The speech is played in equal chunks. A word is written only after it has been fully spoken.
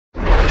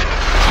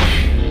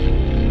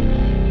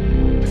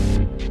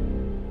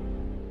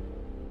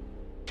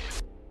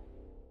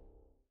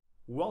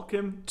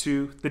Welcome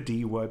to the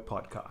D Word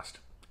podcast.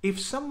 If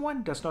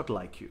someone does not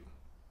like you,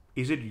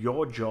 is it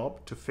your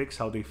job to fix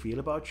how they feel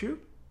about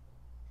you?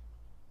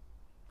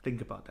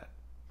 Think about that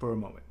for a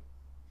moment.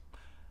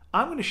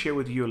 I'm going to share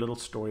with you a little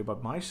story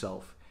about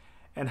myself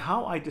and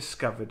how I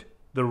discovered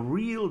the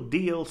real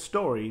deal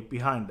story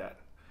behind that.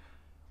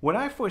 When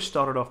I first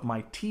started off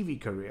my TV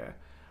career,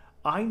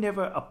 I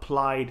never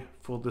applied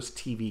for this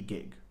TV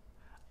gig.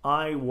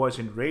 I was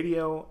in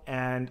radio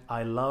and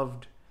I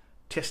loved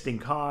testing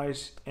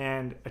cars,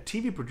 and a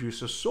TV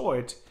producer saw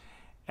it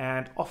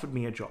and offered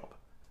me a job.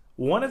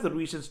 One of the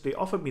reasons they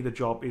offered me the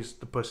job is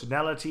the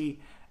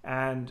personality,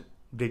 and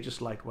they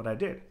just liked what I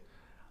did.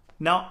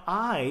 Now,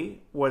 I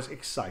was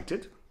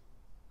excited,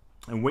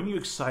 and when you're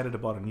excited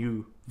about a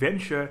new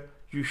venture,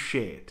 you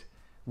share it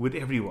with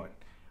everyone.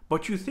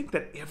 But you think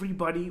that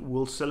everybody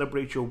will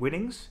celebrate your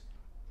winnings?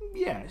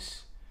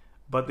 Yes,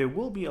 but there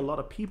will be a lot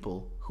of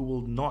people who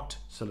will not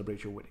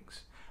celebrate your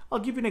winnings. I'll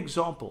give you an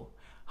example.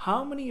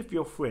 How many of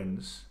your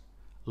friends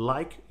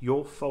like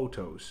your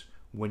photos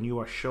when you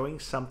are showing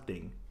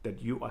something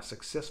that you are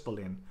successful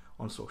in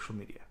on social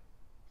media?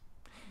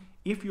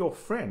 If your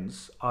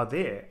friends are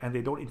there and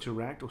they don't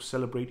interact or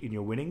celebrate in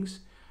your winnings,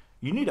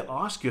 you need to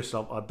ask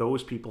yourself, are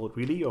those people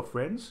really your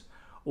friends,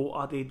 or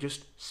are they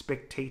just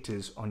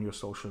spectators on your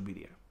social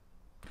media?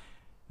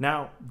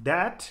 Now,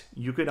 that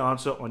you can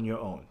answer on your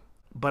own,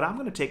 but I'm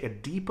going to take a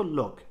deeper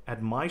look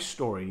at my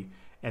story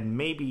and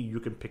maybe you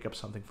can pick up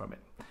something from it.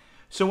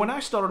 So when I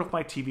started off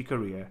my TV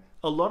career,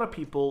 a lot of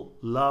people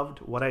loved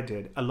what I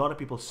did. A lot of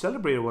people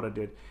celebrated what I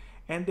did.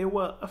 And there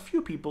were a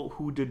few people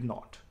who did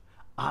not.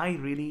 I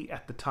really,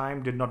 at the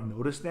time, did not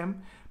notice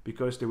them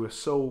because there were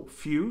so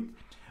few.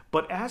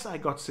 But as I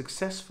got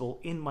successful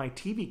in my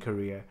TV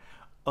career,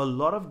 a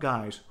lot of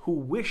guys who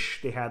wish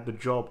they had the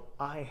job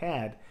I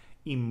had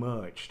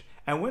emerged.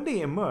 And when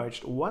they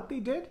emerged, what they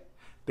did?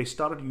 They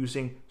started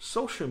using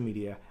social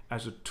media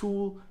as a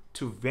tool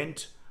to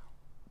vent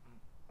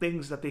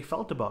things that they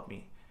felt about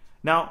me.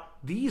 Now,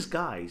 these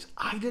guys,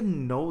 I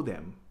didn't know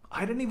them.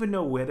 I didn't even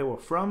know where they were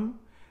from.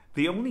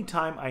 The only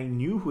time I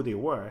knew who they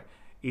were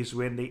is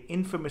when they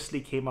infamously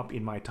came up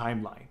in my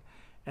timeline.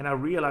 And I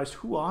realized,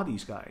 who are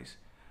these guys?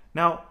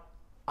 Now,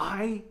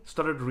 I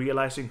started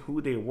realizing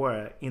who they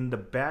were in the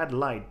bad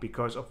light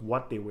because of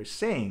what they were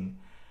saying.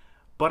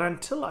 But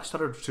until I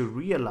started to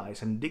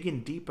realize and dig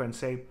in deeper and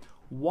say,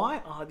 why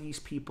are these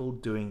people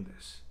doing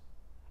this?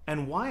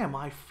 And why am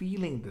I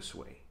feeling this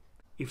way?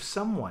 If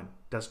someone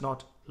does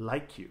not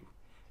like you,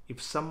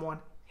 if someone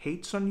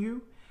hates on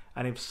you,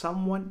 and if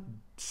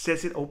someone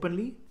says it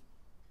openly,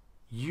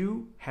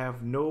 you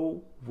have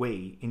no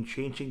way in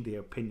changing their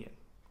opinion.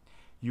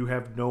 You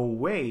have no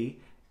way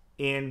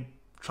in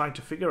trying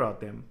to figure out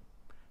them.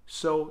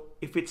 So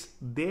if it's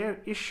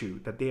their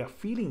issue that they are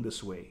feeling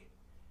this way,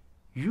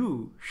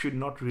 you should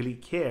not really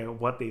care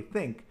what they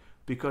think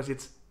because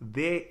it's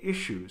their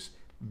issues,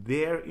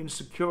 their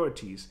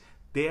insecurities,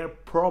 their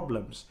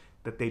problems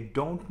that they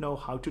don't know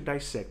how to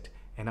dissect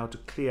and how to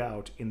clear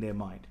out in their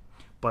mind.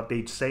 But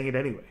they're saying it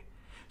anyway.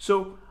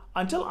 So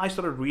until I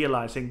started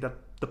realizing that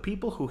the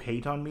people who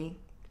hate on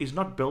me is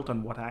not built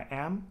on what I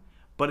am,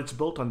 but it's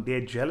built on their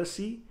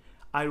jealousy,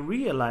 I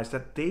realized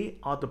that they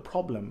are the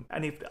problem.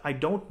 And if I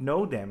don't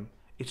know them,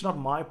 it's not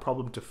my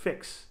problem to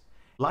fix.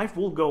 Life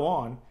will go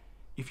on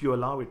if you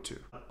allow it to.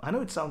 I know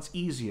it sounds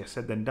easier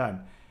said than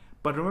done,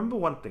 but remember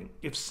one thing.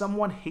 If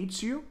someone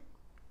hates you,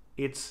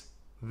 it's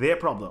their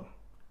problem,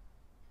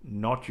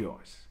 not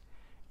yours.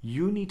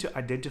 You need to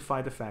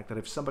identify the fact that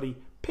if somebody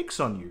picks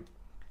on you,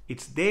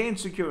 it's their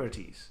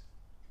insecurities,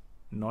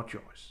 not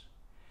yours.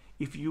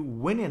 If you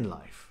win in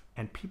life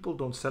and people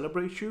don't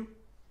celebrate you,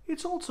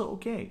 it's also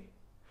okay.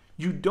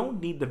 You don't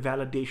need the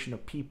validation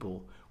of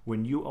people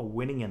when you are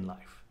winning in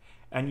life.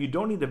 And you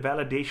don't need the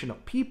validation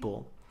of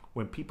people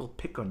when people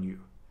pick on you.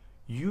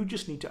 You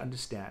just need to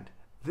understand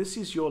this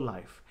is your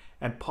life.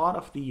 And part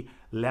of the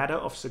ladder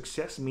of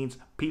success means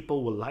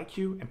people will like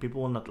you and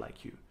people will not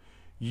like you.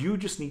 You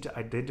just need to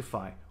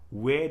identify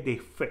where they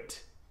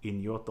fit in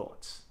your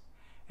thoughts.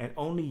 And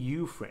only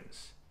you,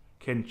 friends,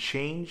 can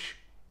change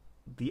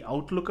the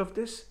outlook of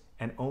this,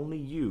 and only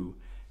you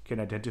can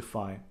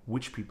identify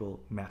which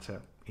people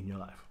matter in your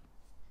life.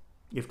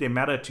 If they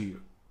matter to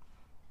you,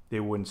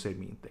 they wouldn't say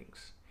mean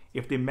things.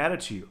 If they matter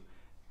to you,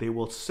 they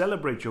will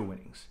celebrate your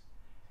winnings.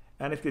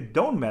 And if they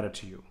don't matter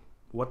to you,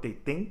 what they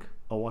think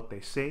or what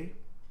they say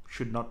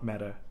should not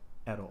matter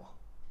at all.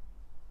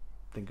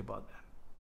 Think about that.